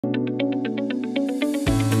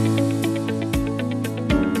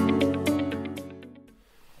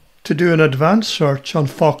To do an advanced search on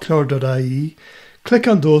focloir.ie, click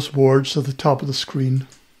on those words at the top of the screen.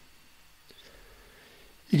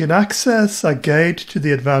 You can access a guide to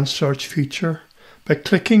the advanced search feature by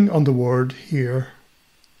clicking on the word here.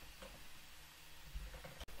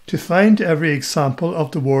 To find every example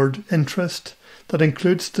of the word interest that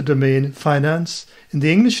includes the domain finance in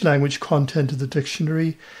the English language content of the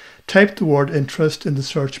dictionary, type the word interest in the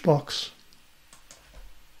search box.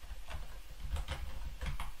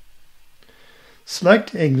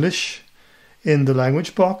 Select English in the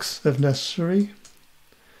language box if necessary,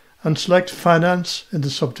 and select finance in the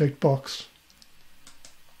subject box.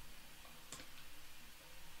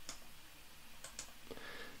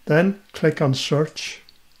 Then click on search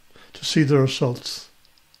to see the results.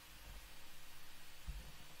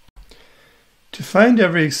 To find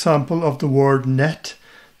every example of the word net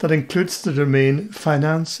that includes the domain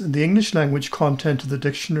finance in the English language content of the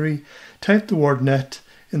dictionary, type the word net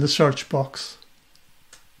in the search box.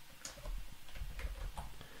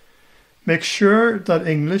 Make sure that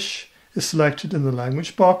English is selected in the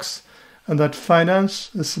language box and that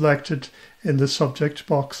finance is selected in the subject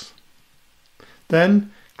box.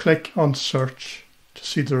 Then click on search to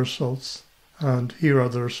see the results, and here are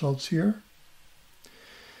the results here.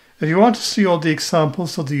 If you want to see all the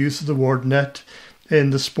examples of the use of the word net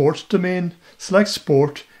in the sports domain, select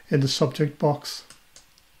sport in the subject box.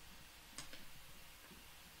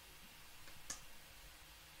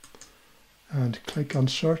 And click on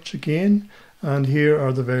search again, and here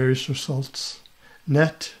are the various results.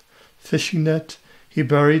 Net, fishing net, he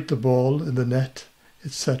buried the ball in the net,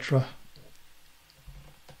 etc.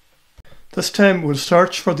 This time we'll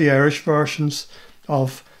search for the Irish versions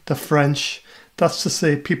of the French, that's to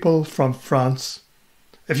say people from France.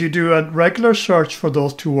 If you do a regular search for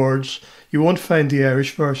those two words, you won't find the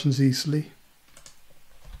Irish versions easily.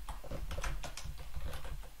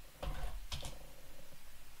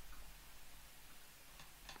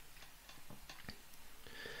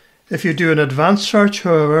 If you do an advanced search,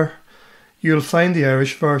 however, you'll find the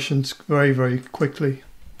Irish versions very quickly.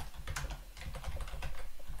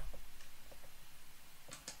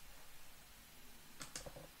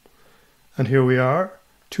 And here we are,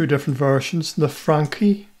 two different versions, na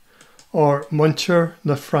Frankie or Muncher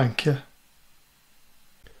na Frankia.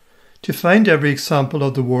 To find every example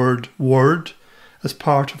of the word word as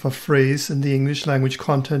part of a phrase in the English language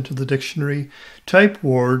content of the dictionary, type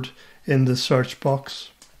word in the search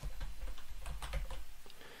box.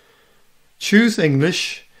 Choose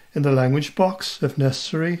English in the language box if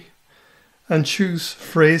necessary, and choose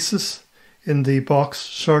phrases in the box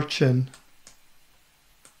search in.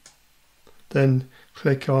 Then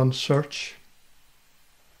click on search.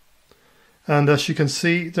 And as you can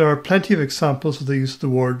see, there are plenty of examples of the use of the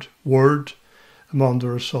word word among the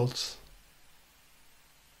results.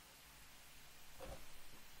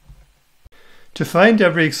 To find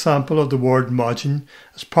every example of the word maidin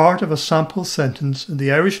as part of a sample sentence in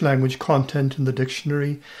the Irish language content in the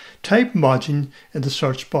dictionary, type maidin in the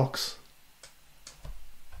search box.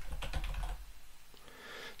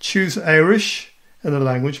 Choose Irish in the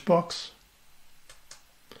language box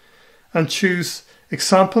and choose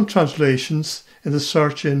example translations in the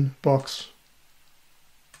search in box.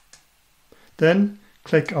 Then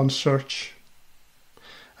click on search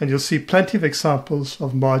and you'll see plenty of examples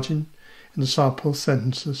of maidin in the sample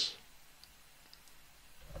sentences.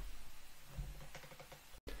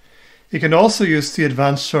 You can also use the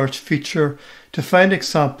advanced search feature to find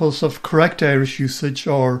examples of correct Irish usage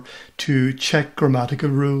or to check grammatical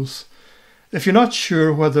rules. If you're not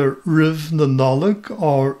sure whether Roimh na Nollag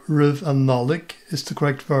or Roimh and Nollaig is the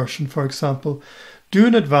correct version, for example, do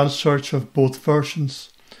an advanced search of both versions.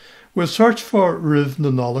 We'll search for Roimh na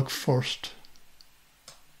Nollag first.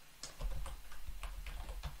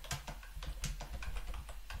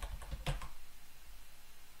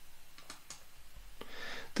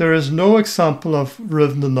 There is no example of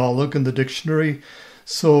Roimh na Nollag in the dictionary,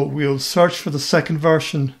 so we'll search for the second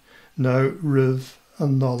version now, Roimh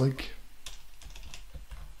and Nollaig.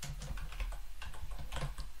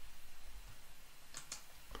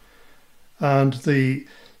 And the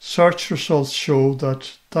search results show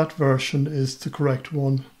that that version is the correct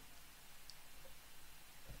one.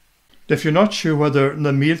 If you're not sure whether na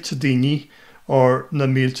mílte daoine or na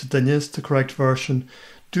mílte duine is the correct version,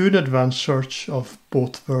 do an advanced search of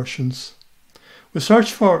both versions. We'll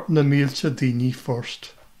search for na mílte daoine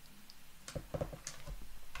first.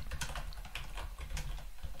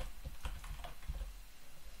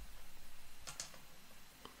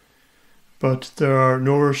 But there are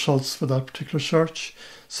no results for that particular search,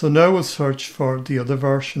 so now we'll search for the other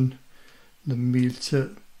version, na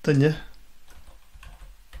mílte duine.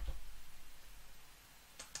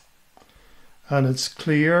 and it's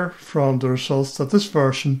clear from the results that this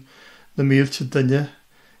version, the mílte duine,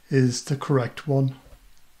 is the correct one.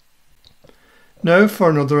 Now for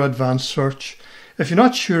another advanced search. If you're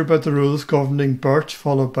not sure about the rules governing beirt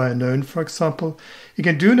followed by a noun, for example, you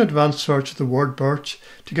can do an advanced search of the word beirt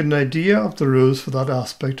to get an idea of the rules for that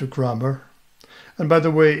aspect of grammar. And by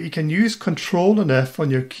the way, you can use Ctrl and F on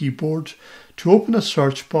your keyboard to open a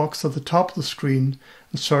search box at the top of the screen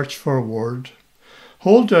and search for a word.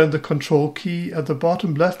 Hold down the Ctrl key at the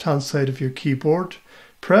bottom left hand side of your keyboard,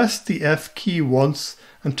 press the F key once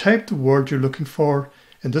and type the word you're looking for,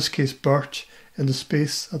 in this case beirt, in the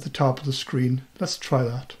space at the top of the screen. Let's try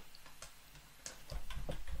that.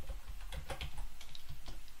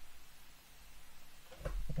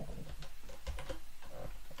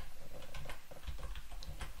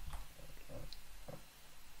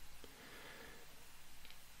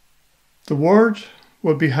 The word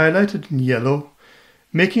will be highlighted in yellow,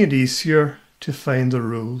 making it easier to find the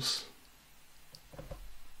rules.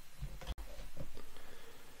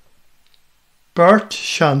 Beirt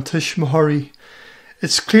seantais mothraí.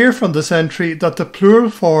 It's clear from this entry that the plural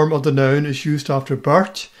form of the noun is used after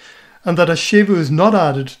beirt and that a shevu is not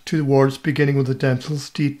added to the words beginning with the dentals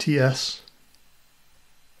DTS.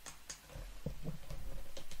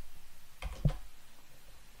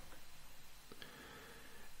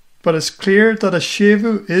 But it's clear that a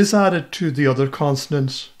shevu is added to the other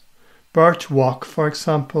consonants. Beirt wach, for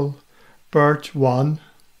example, beirt wan,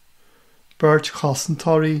 beirt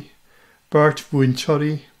chasantáí, beirt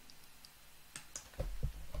bhuinteoirí.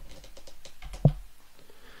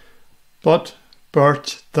 But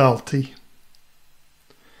beirt daltaí.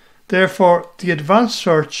 Therefore, the advanced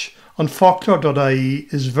search on focloir.ie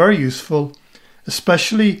is very useful,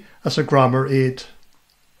 especially as a grammar aid.